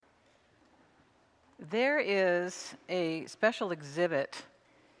There is a special exhibit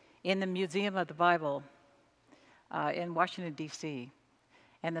in the Museum of the Bible in Washington, D.C.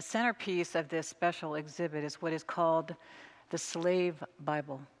 And the centerpiece of this special exhibit is what is called the Slave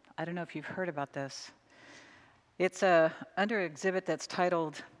Bible. I don't know if you've heard about this. It's under an exhibit that's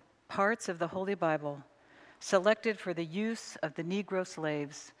titled Parts of the Holy Bible, selected for the use of the Negro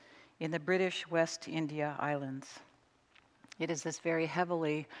slaves in the British West India Islands. It is this very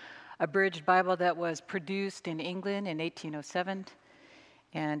heavily abridged Bible that was produced in England in 1807,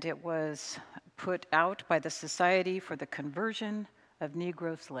 and it was put out by the Society for the Conversion of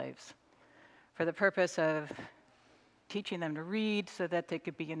Negro Slaves for the purpose of teaching them to read so that they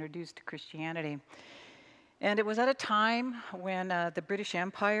could be introduced to Christianity. And it was at a time when the British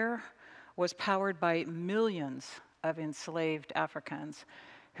Empire was powered by millions of enslaved Africans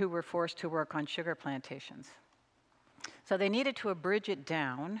who were forced to work on sugar plantations. So they needed to abridge it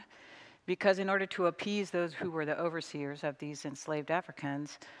down because in order to appease those who were the overseers of these enslaved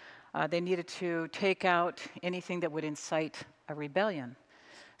Africans, they needed to take out anything that would incite a rebellion.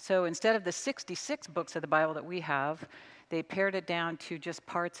 So instead of the 66 books of the Bible that we have, they pared it down to just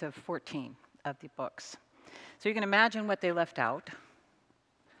parts of 14 of the books. So you can imagine what they left out,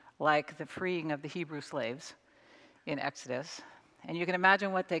 like the freeing of the Hebrew slaves in Exodus. And you can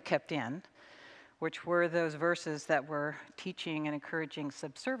imagine what they kept in, which were those verses that were teaching and encouraging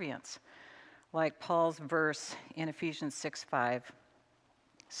subservience, like Paul's verse in Ephesians 6:5.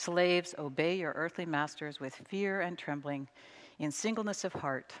 Slaves, obey your earthly masters with fear and trembling, in singleness of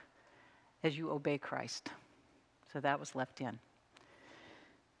heart, as you obey Christ. So that was left in.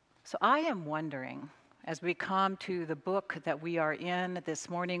 So I am wondering, as we come to the book that we are in this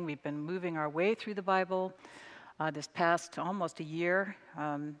morning, we've been moving our way through the Bible this past almost a year,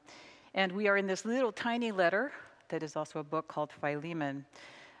 and we are in this little tiny letter that is also a book called Philemon.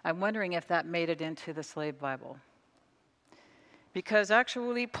 I'm wondering if that made it into the Slave Bible. Because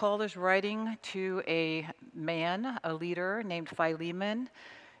actually, Paul is writing to a man, a leader named Philemon,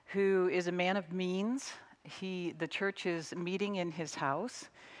 who is a man of means. The church is meeting in his house,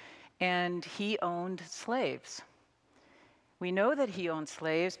 and he owned slaves. We know that he owned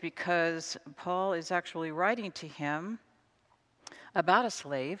slaves because Paul is actually writing to him about a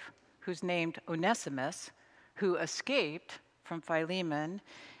slave who's named Onesimus, who escaped from Philemon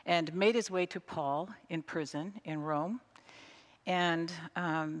and made his way to Paul in prison in Rome. And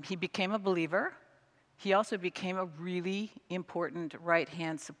he became a believer. He also became a really important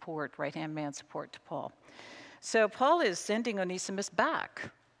right-hand man support to Paul. So Paul is sending Onesimus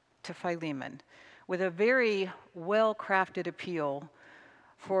back to Philemon with a very well-crafted appeal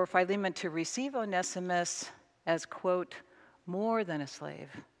for Philemon to receive Onesimus as, quote, more than a slave,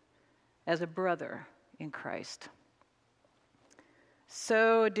 as a brother in Christ.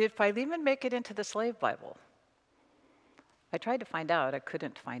 So did Philemon make it into the Slave Bible? I tried to find out, I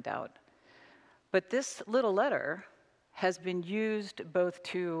couldn't find out. But this little letter has been used both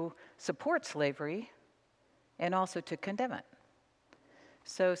to support slavery and also to condemn it.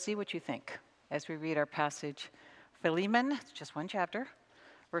 So see what you think as we read our passage. Philemon, it's just one chapter,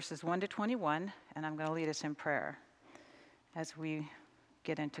 verses 1 to 21, and I'm going to lead us in prayer as we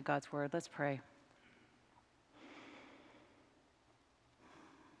get into God's word. Let's pray.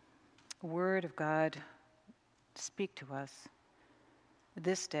 Word of God, speak to us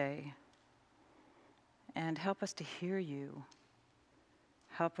this day and help us to hear you.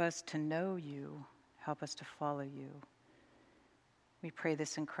 Help us to know you. Help us to follow you. We pray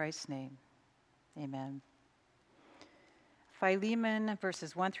this in Christ's name. Amen. Philemon,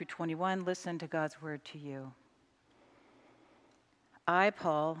 verses 1 through 21, listen to God's word to you. I,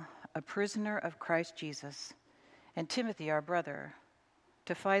 Paul, a prisoner of Christ Jesus, and Timothy, our brother,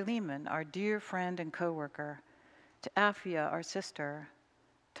 to Philemon, our dear friend and co-worker, to Apphia, our sister,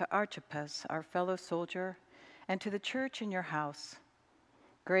 to Archippus, our fellow soldier, and to the church in your house.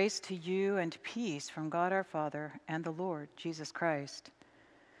 Grace to you and peace from God our Father and the Lord Jesus Christ.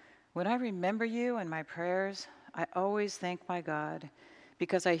 When I remember you in my prayers, I always thank my God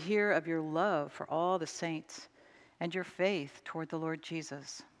because I hear of your love for all the saints and your faith toward the Lord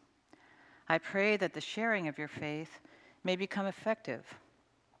Jesus. I pray that the sharing of your faith may become effective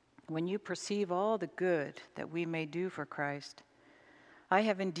when you perceive all the good that we may do for Christ. I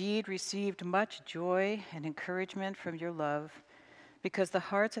have indeed received much joy and encouragement from your love, because the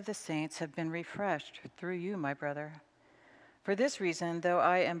hearts of the saints have been refreshed through you, my brother. For this reason, though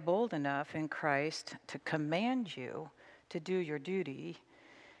I am bold enough in Christ to command you to do your duty,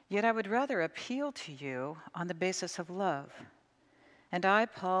 yet I would rather appeal to you on the basis of love. And I,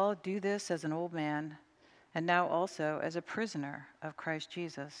 Paul, do this as an old man, and now also as a prisoner of Christ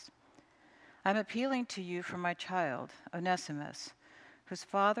Jesus. I'm appealing to you for my child, Onesimus, whose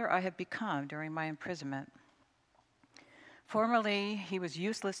father I have become during my imprisonment. Formerly he was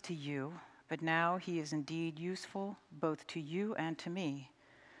useless to you, but now he is indeed useful both to you and to me.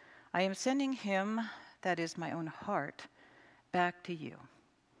 I am sending him, that is my own heart, back to you.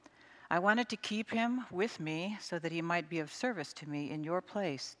 I wanted to keep him with me so that he might be of service to me in your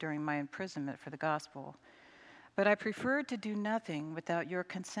place during my imprisonment for the gospel. But I preferred to do nothing without your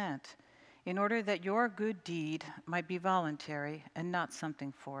consent, in order that your good deed might be voluntary and not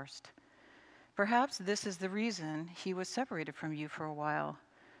something forced. Perhaps this is the reason he was separated from you for a while,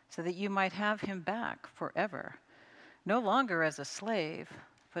 so that you might have him back forever, no longer as a slave,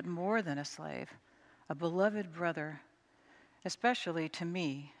 but more than a slave, a beloved brother, especially to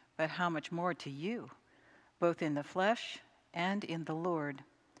me, but how much more to you, both in the flesh and in the Lord.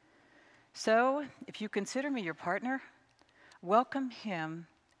 So, if you consider me your partner, welcome him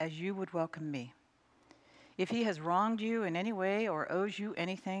as you would welcome me. If he has wronged you in any way or owes you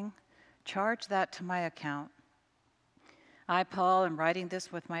anything, charge that to my account. I, Paul, am writing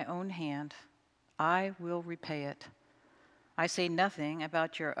this with my own hand. I will repay it. I say nothing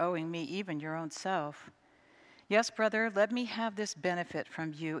about your owing me even your own self. Yes, brother, let me have this benefit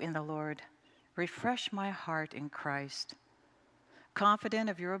from you in the Lord. Refresh my heart in Christ. Confident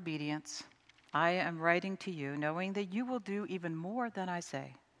of your obedience, I am writing to you, knowing that you will do even more than I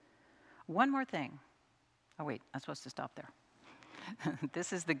say. One more thing. Oh, wait, I'm supposed to stop there.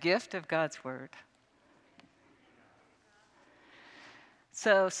 This is the gift of God's word.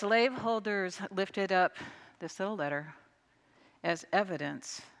 So, slaveholders lifted up this little letter as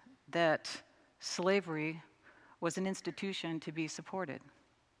evidence that slavery was an institution to be supported.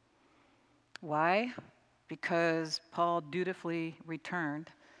 Why? Because Paul dutifully returned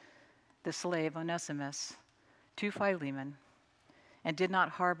the slave Onesimus to Philemon and did not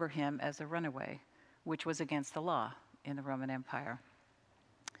harbor him as a runaway, which was against the law in the Roman Empire.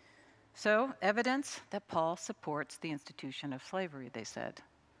 So, evidence that Paul supports the institution of slavery, they said.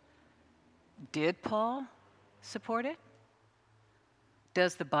 Did Paul support it?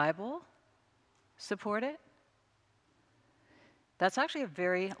 Does the Bible support it? That's actually a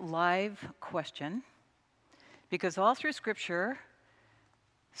very live question, because all through Scripture,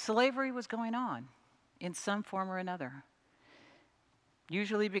 slavery was going on in some form or another,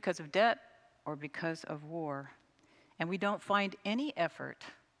 usually because of debt or because of war. And we don't find any effort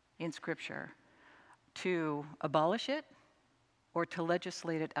in Scripture to abolish it or to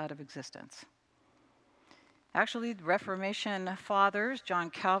legislate it out of existence. Actually, the Reformation fathers, John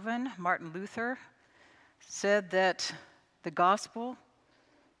Calvin, Martin Luther, said that the gospel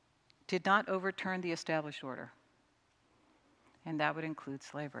did not overturn the established order, and that would include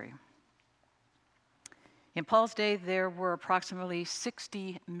slavery. In Paul's day, there were approximately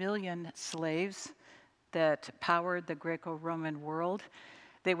 60 million slaves that powered the Greco-Roman world.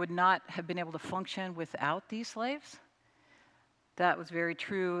 They would not have been able to function without these slaves. That was very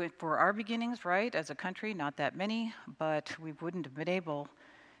true for our beginnings, right? As a country, not that many, but we wouldn't have been able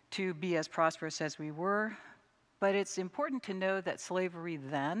to be as prosperous as we were. But it's important to know that slavery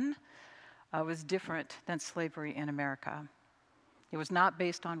then was different than slavery in America. It was not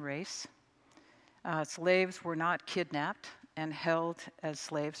based on race. Slaves were not kidnapped and held as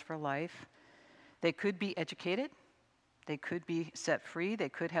slaves for life. They could be educated. They could be set free. They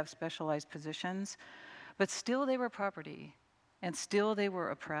could have specialized positions. But still they were property. And still they were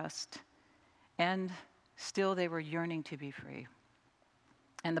oppressed. And still they were yearning to be free.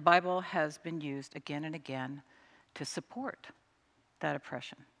 And the Bible has been used again and again to support that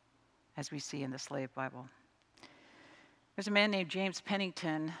oppression, as we see in the slave Bible. There's a man named James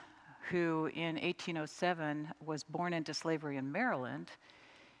Pennington who in 1807 was born into slavery in Maryland,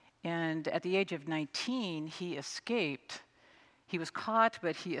 and at the age of 19 he escaped. He was caught,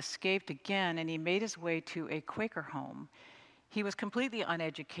 but he escaped again, and he made his way to a Quaker home. He was completely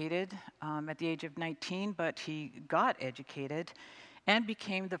uneducated at the age of 19, but he got educated and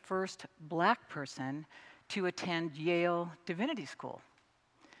became the first black person to attend Yale Divinity School.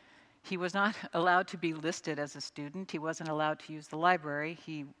 He was not allowed to be listed as a student. He wasn't allowed to use the library.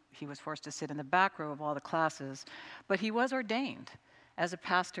 He was forced to sit in the back row of all the classes. But he was ordained as a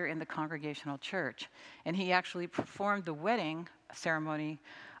pastor in the Congregational Church. And he actually performed the wedding ceremony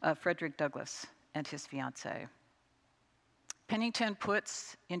of Frederick Douglass and his fiancée. Pennington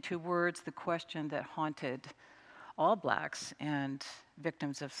puts into words the question that haunted all blacks and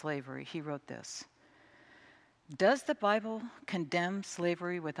victims of slavery. He wrote this: "Does the Bible condemn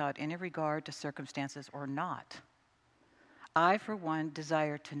slavery without any regard to circumstances or not? I, for one,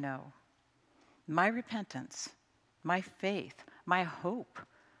 desire to know. My repentance, my faith, my hope,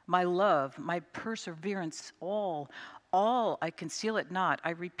 my love, my perseverance, all I conceal it not.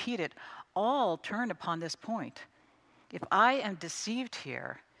 I repeat it, all turn upon this point. If I am deceived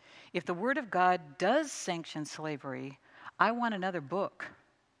here, if the Word of God does sanction slavery, I want another book,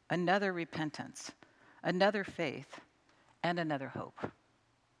 another repentance, another faith, and another hope.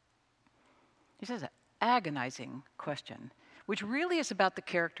 This is an agonizing question, which really is about the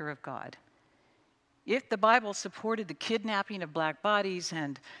character of God. If the Bible supported the kidnapping of black bodies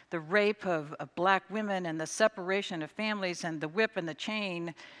and the rape of black women and the separation of families and the whip and the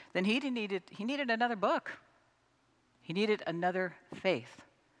chain, then he needed another book. He needed another faith.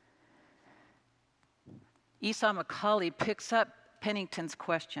 Esau McCaulley picks up Pennington's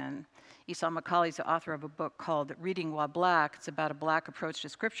question. Esau McCaulley is the author of a book called Reading While Black. It's about a black approach to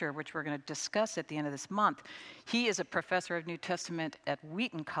Scripture, which we're going to discuss at the end of this month. He is a professor of New Testament at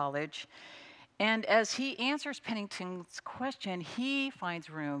Wheaton College. And as he answers Pennington's question, he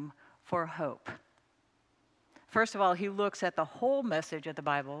finds room for hope. First of all, he looks at the whole message of the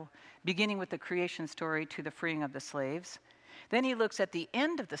Bible, beginning with the creation story to the freeing of the slaves. Then he looks at the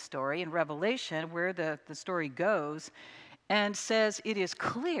end of the story in Revelation, where the story goes, and says it is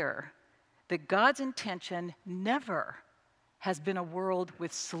clear that God's intention never has been a world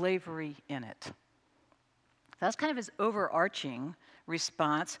with slavery in it. That's kind of his overarching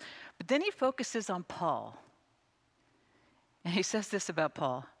response. But then he focuses on Paul. And he says this about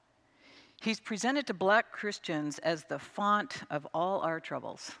Paul. He's presented to black Christians as the font of all our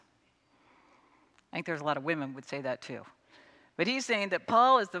troubles. I think there's a lot of women would say that too. But he's saying that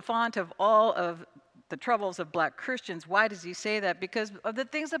Paul is the font of all of the troubles of black Christians. Why does he say that? Because of the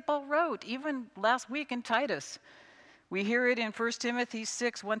things that Paul wrote, even last week in Titus. We hear it in 1 Timothy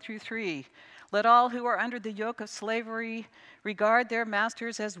 6, 1-3. Let all who are under the yoke of slavery regard their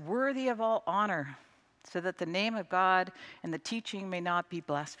masters as worthy of all honor, so that the name of God and the teaching may not be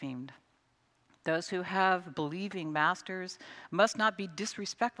blasphemed. Those who have believing masters must not be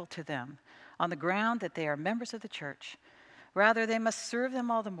disrespectful to them on the ground that they are members of the church. Rather, they must serve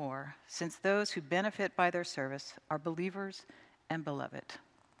them all the more, since those who benefit by their service are believers and beloved.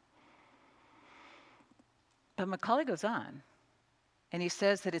 But Macaulay goes on, and he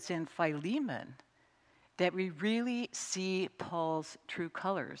says that it's in Philemon that we really see Paul's true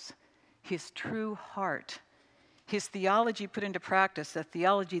colors, his true heart, his theology put into practice, a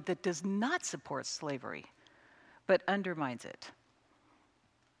theology that does not support slavery, but undermines it.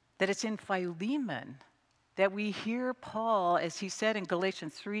 That it's in Philemon that we hear Paul, as he said in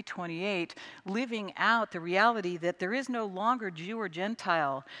Galatians 3:28, living out the reality that there is no longer Jew or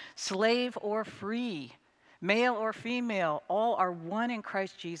Gentile, slave or free, male or female, all are one in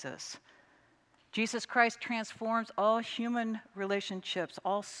Christ Jesus. Jesus Christ transforms all human relationships,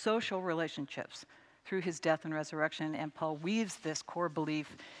 all social relationships through his death and resurrection, and Paul weaves this core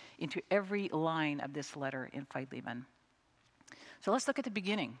belief into every line of this letter in Philemon. So let's look at the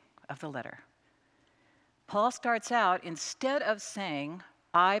beginning of the letter. Paul starts out, instead of saying,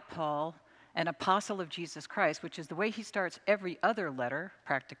 I, Paul, an apostle of Jesus Christ, which is the way he starts every other letter,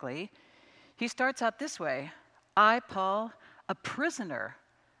 practically, he starts out this way, I, Paul, a prisoner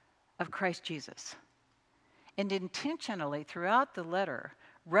of Christ Jesus. And intentionally, throughout the letter,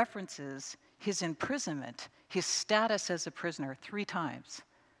 references his imprisonment, his status as a prisoner 3 times.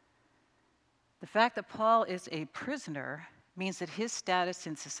 The fact that Paul is a prisoner means that his status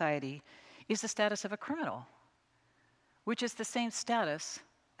in society is the status of a criminal, which is the same status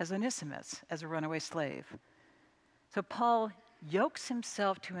as Onesimus, as a runaway slave. So Paul yokes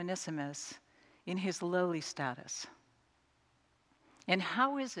himself to Onesimus in his lowly status. And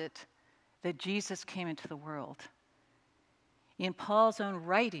how is it that Jesus came into the world? In Paul's own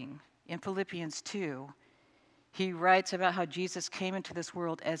writing in Philippians 2, he writes about how Jesus came into this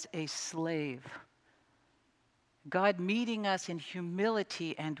world as a slave. God meeting us in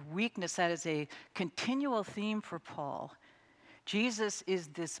humility and weakness, that is a continual theme for Paul. Jesus is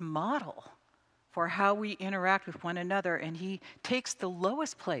this model for how we interact with one another, and he takes the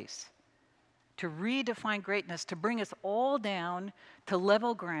lowest place to redefine greatness, to bring us all down to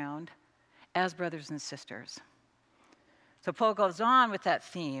level ground as brothers and sisters. So Paul goes on with that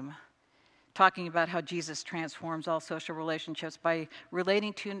theme, talking about how Jesus transforms all social relationships by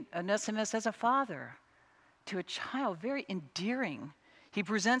relating to Onesimus as a father, to a child, very endearing. He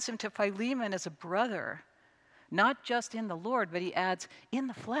presents him to Philemon as a brother, not just in the Lord, but he adds, in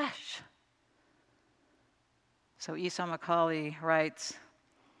the flesh. So Esau McCaulley writes,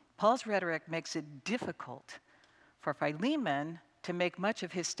 Paul's rhetoric makes it difficult for Philemon to make much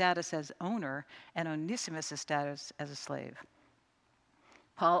of his status as owner and Onesimus' status as a slave.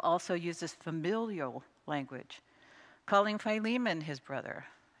 Paul also uses familial language, calling Philemon his brother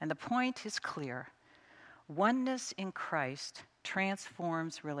And the point is clear. Oneness in Christ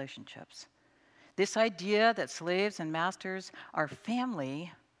transforms relationships. This idea that slaves and masters are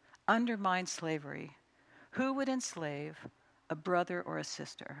family undermines slavery. Who would enslave a brother or a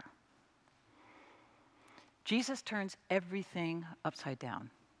sister? Jesus turns everything upside down.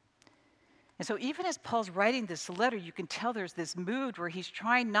 And so even as Paul's writing this letter, you can tell there's this mood where he's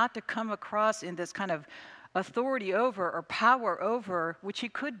trying not to come across in this kind of authority over or power over, which he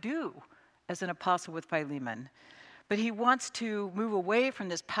could do as an apostle with Philemon. But he wants to move away from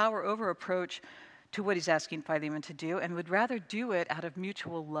this power over approach to what he's asking Philemon to do and would rather do it out of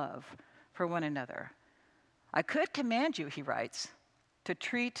mutual love for one another. I could command you, he writes, to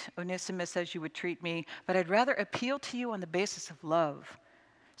treat Onesimus as you would treat me, but I'd rather appeal to you on the basis of love.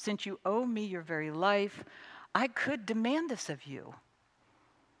 Since you owe me your very life, I could demand this of you.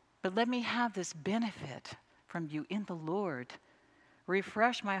 But let me have this benefit from you in the Lord.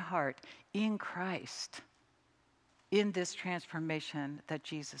 Refresh my heart in Christ, in this transformation that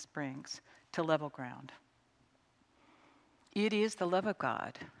Jesus brings to level ground. It is the love of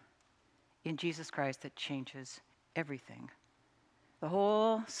God in Jesus Christ that changes everything. The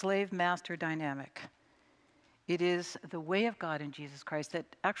whole slave-master dynamic. It is the way of God in Jesus Christ that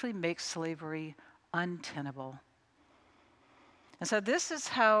actually makes slavery untenable. And so this is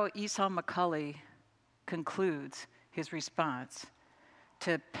how Esau McCaulley concludes his response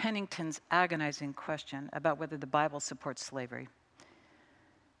to Pennington's agonizing question about whether the Bible supports slavery.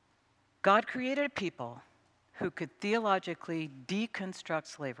 God created a people who could theologically deconstruct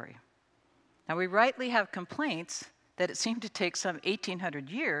slavery. Now, we rightly have complaints that it seemed to take some 1,800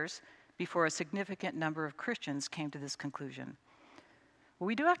 years before a significant number of Christians came to this conclusion. Well,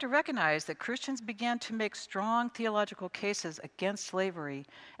 we do have to recognize that Christians began to make strong theological cases against slavery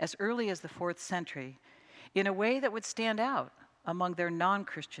as early as the 4th century in a way that would stand out among their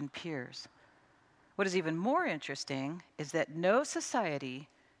non-Christian peers. What is even more interesting is that no society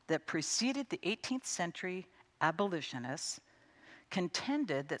that preceded the 18th century abolitionists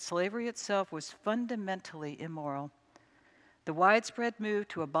contended that slavery itself was fundamentally immoral. The widespread move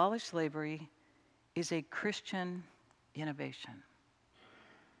to abolish slavery is a Christian innovation.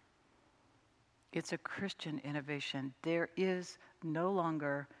 It's a Christian innovation. There is no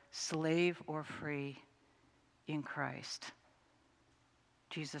longer slave or free in Christ.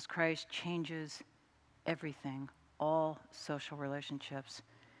 Jesus Christ changes everything, all social relationships.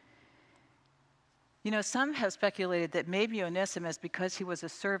 You know, some have speculated that maybe Onesimus, because he was a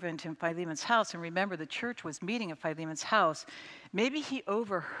servant in Philemon's house, and remember the church was meeting at Philemon's house, maybe he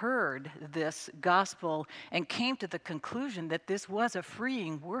overheard this gospel and came to the conclusion that this was a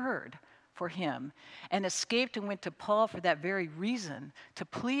freeing word for him and escaped and went to Paul for that very reason, to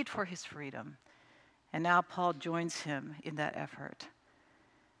plead for his freedom. And now Paul joins him in that effort.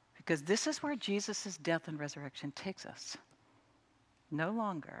 Because this is where Jesus' death and resurrection takes us. No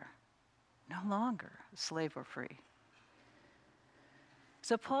longer slave or free.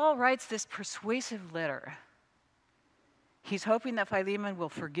 So Paul writes this persuasive letter. He's hoping that Philemon will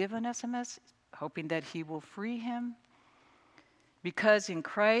forgive Onesimus, hoping that he will free him, because in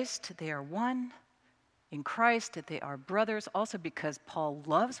Christ they are one. In Christ they are brothers. Also because Paul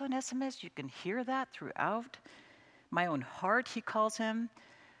loves Onesimus. You can hear that throughout. My own heart, he calls him.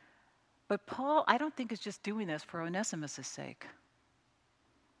 But Paul, I don't think, is just doing this for Onesimus' sake.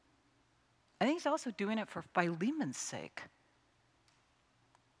 I think he's also doing it for Philemon's sake,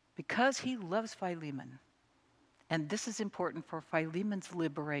 because he loves Philemon. And this is important for Philemon's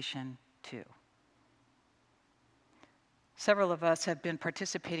liberation too. Several of us have been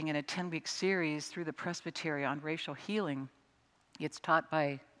participating in a 10-week series through the Presbytery on racial healing. It's taught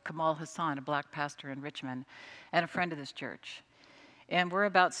by Kamal Hassan, a black pastor in Richmond, and a friend of this church. And we're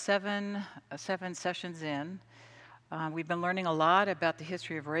about seven sessions in. We've been learning a lot about the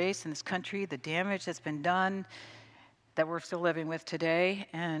history of race in this country, the damage that's been done that we're still living with today.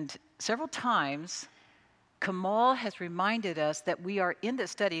 And several times, Kamal has reminded us that we are in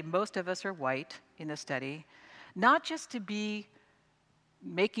this study, most of us are white in the study, not just to be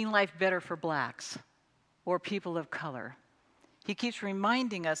making life better for blacks or people of color. He keeps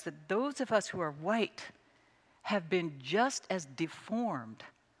reminding us that those of us who are white have been just as deformed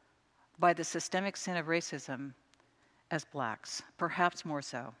by the systemic sin of racism as blacks, perhaps more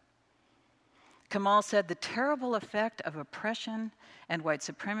so. Kamal said the terrible effect of oppression and white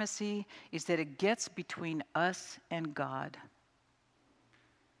supremacy is that it gets between us and God.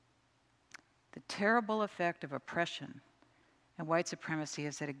 The terrible effect of oppression and white supremacy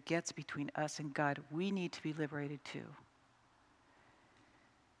is that it gets between us and God. We need to be liberated too.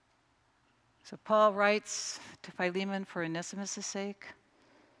 So Paul writes to Philemon for Onesimus' sake,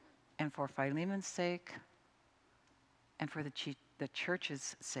 and for Philemon's sake, and for the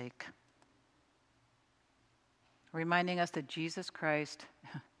church's sake, reminding us that Jesus Christ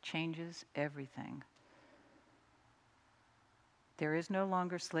changes everything. There is no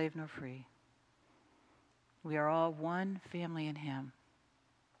longer slave nor free. We are all one family in him.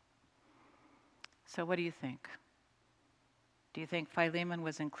 So what do you think? Do you think Philemon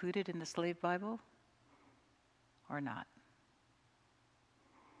was included in the slave Bible or not?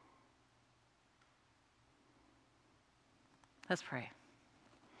 Let's pray.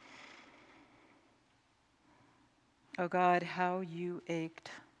 Oh God, how you ached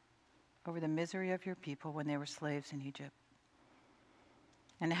over the misery of your people when they were slaves in Egypt,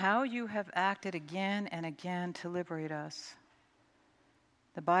 and how you have acted again and again to liberate us.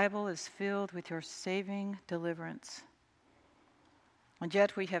 The Bible is filled with your saving deliverance, and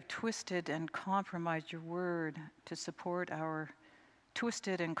yet we have twisted and compromised your word to support our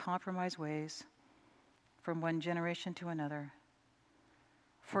twisted and compromised ways from one generation to another.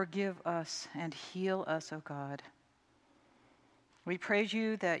 Forgive us and heal us, O God. We praise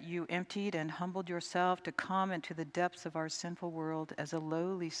you that you emptied and humbled yourself to come into the depths of our sinful world as a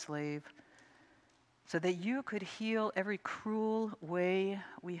lowly slave, so that you could heal every cruel way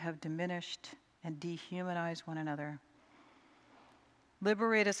we have diminished and dehumanized one another.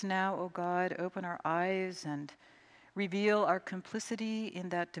 Liberate us now, O God. Open our eyes and reveal our complicity in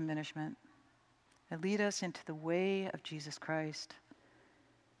that diminishment, and lead us into the way of Jesus Christ.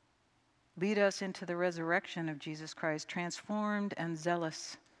 Lead us into the resurrection of Jesus Christ, transformed and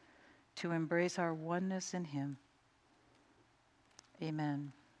zealous to embrace our oneness in him.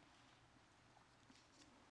 Amen.